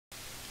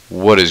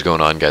What is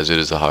going on, guys? It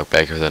is the Hawk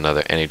back here with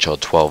another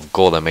NHL12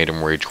 goal that made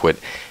him rage quit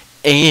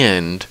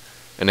and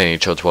an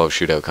NHL12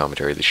 shootout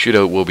commentary. The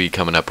shootout will be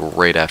coming up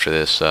right after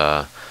this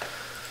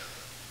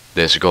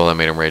this goal that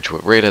made him rage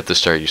quit. Right at the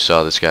start, you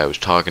saw this guy was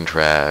talking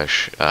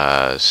trash,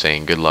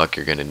 saying good luck,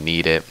 you're going to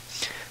need it.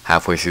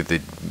 Halfway through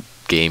the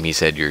game, he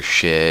said you're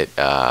shit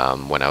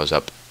when I was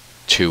up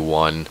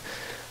 2-1.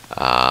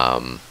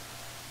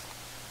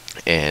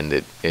 And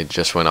it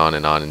just went on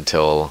and on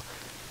until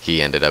he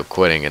ended up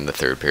quitting in the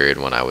third period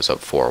when I was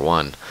up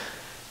 4-1.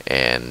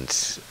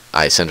 And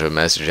I sent him a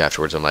message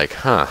afterwards. I'm like,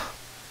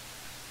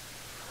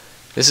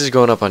 this is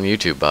going up on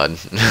YouTube, bud.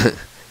 And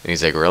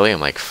he's like, really? I'm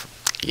like,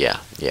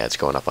 yeah, it's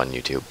going up on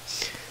YouTube.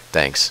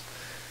 Thanks.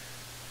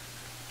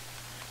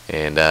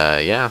 And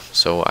yeah,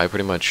 so I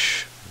pretty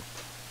much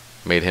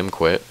made him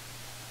quit.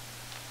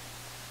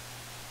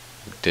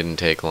 Didn't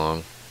take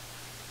long.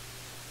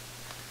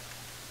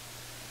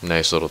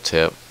 Nice little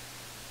tip.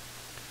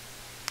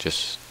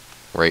 Just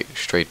right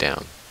straight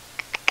down.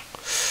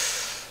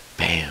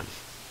 Bam.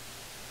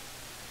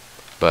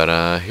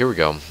 But here we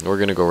go. We're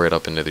gonna go right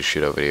up into the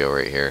shootout video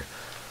right here.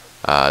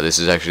 This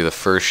is actually the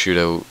first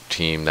shootout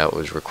team that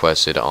was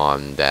requested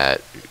on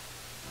that,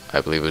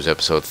 I believe it was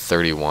episode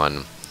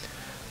 31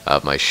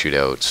 of my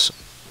shootouts,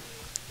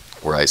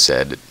 where I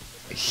said,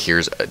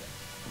 here's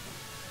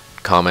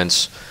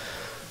comments,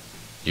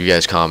 you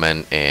guys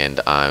comment, and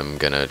I'm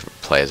gonna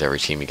play as every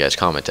team you guys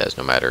comment as,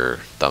 no matter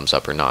thumbs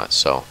up or not.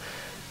 So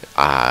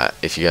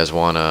if you guys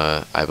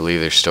wanna, I believe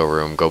there's still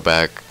room, go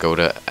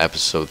to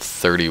episode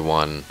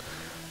 31.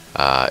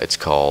 It's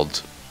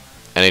called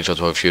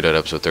NHL12 Shootout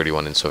episode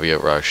 31 in Soviet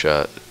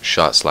Russia,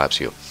 shot slaps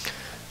you.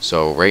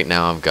 So right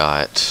now I've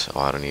got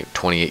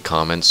 28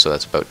 comments, so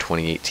that's about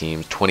 28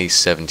 teams,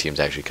 27 teams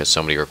actually, because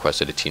somebody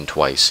requested a team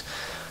twice.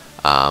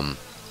 The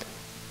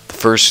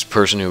first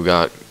person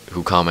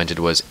who commented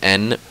was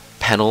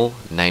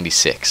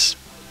npenal96.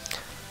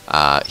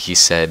 He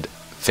said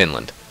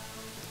Finland.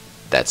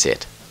 That's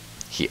it.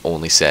 He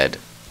only said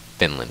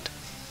Finland.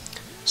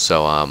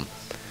 So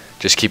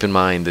just keep in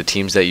mind, the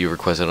teams that you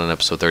requested on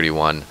episode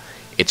 31,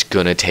 it's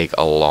gonna take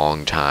a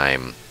long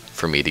time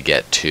for me to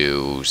get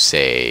to,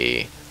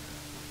 say,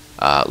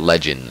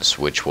 Legends,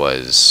 which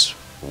was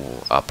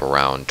up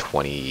around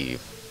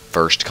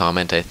 21st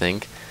comment, I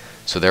think.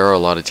 So there are a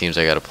lot of teams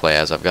I gotta play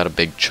as. I've got a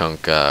big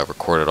chunk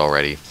recorded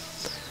already,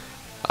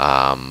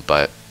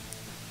 but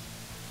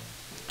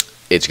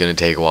it's gonna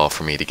take a while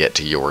for me to get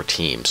to your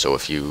team. So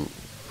if you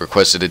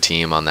requested a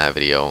team on that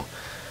video,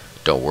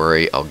 don't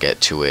worry, I'll get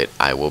to it.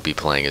 I will be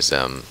playing as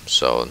them,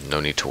 so no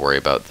need to worry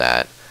about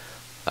that.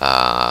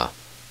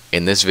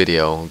 In this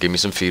video, give me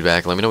some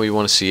feedback. Let me know what you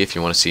want to see. If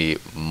you want to see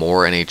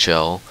more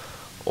NHL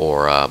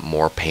or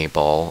more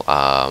paintball,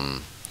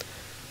 I'm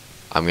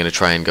gonna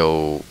try and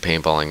go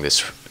paintballing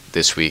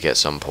this week at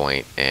some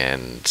point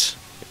and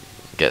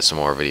get some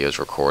more videos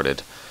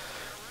recorded.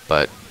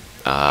 But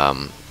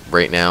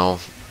right now,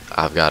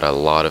 I've got a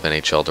lot of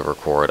NHL to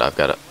record. I've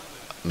got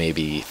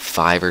maybe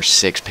 5 or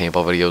 6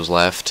 paintball videos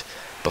left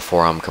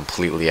before I'm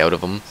completely out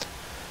of them.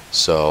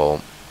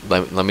 So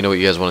let me know what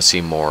you guys want to see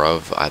more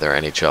of, either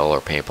NHL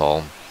or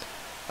paintball.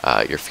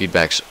 Your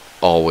feedback's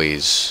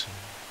always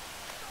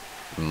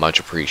much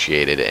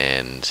appreciated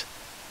and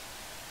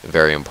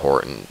very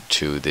important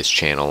to this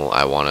channel.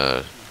 I want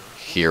to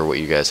hear what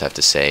you guys have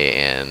to say,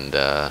 and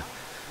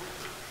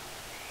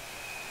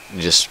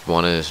just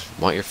want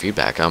your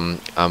feedback.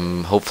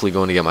 I'm hopefully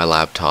going to get my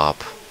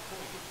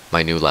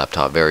new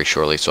laptop very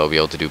shortly, so I'll be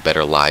able to do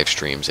better live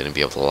streams and be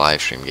able to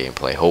live stream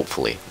gameplay.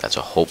 Hopefully, that's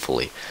a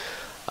hopefully.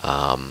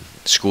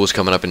 School's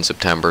coming up in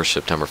September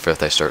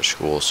 5th I start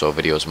school, so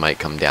videos might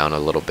come down a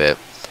little bit.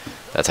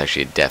 That's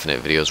actually a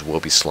definite. Videos will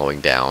be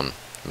slowing down,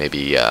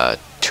 maybe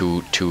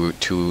 2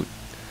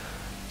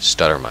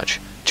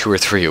 or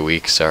 3 a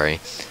week, sorry.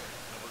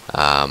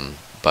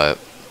 But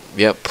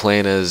yep,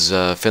 playing as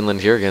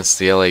Finland here against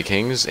the LA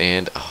Kings,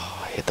 and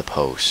hit the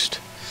post,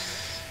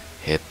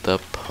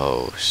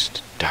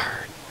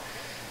 darn.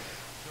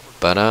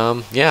 But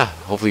yeah,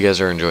 hopefully you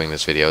guys are enjoying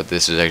this video.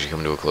 This is actually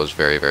coming to a close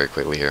very, very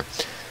quickly here.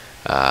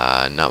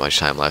 Not much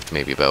time left,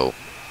 maybe about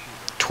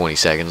 20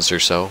 seconds or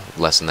so,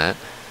 less than that.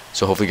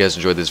 So hopefully you guys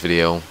enjoyed this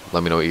video.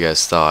 Let me know what you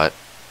guys thought,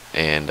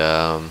 and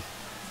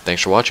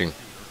thanks for watching.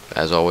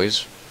 As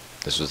always,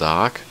 this was the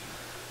Hawk.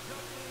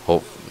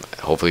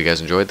 Hopefully you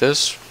guys enjoyed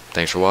this.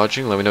 Thanks for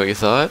watching. Let me know what you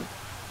thought.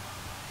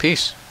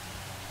 Peace.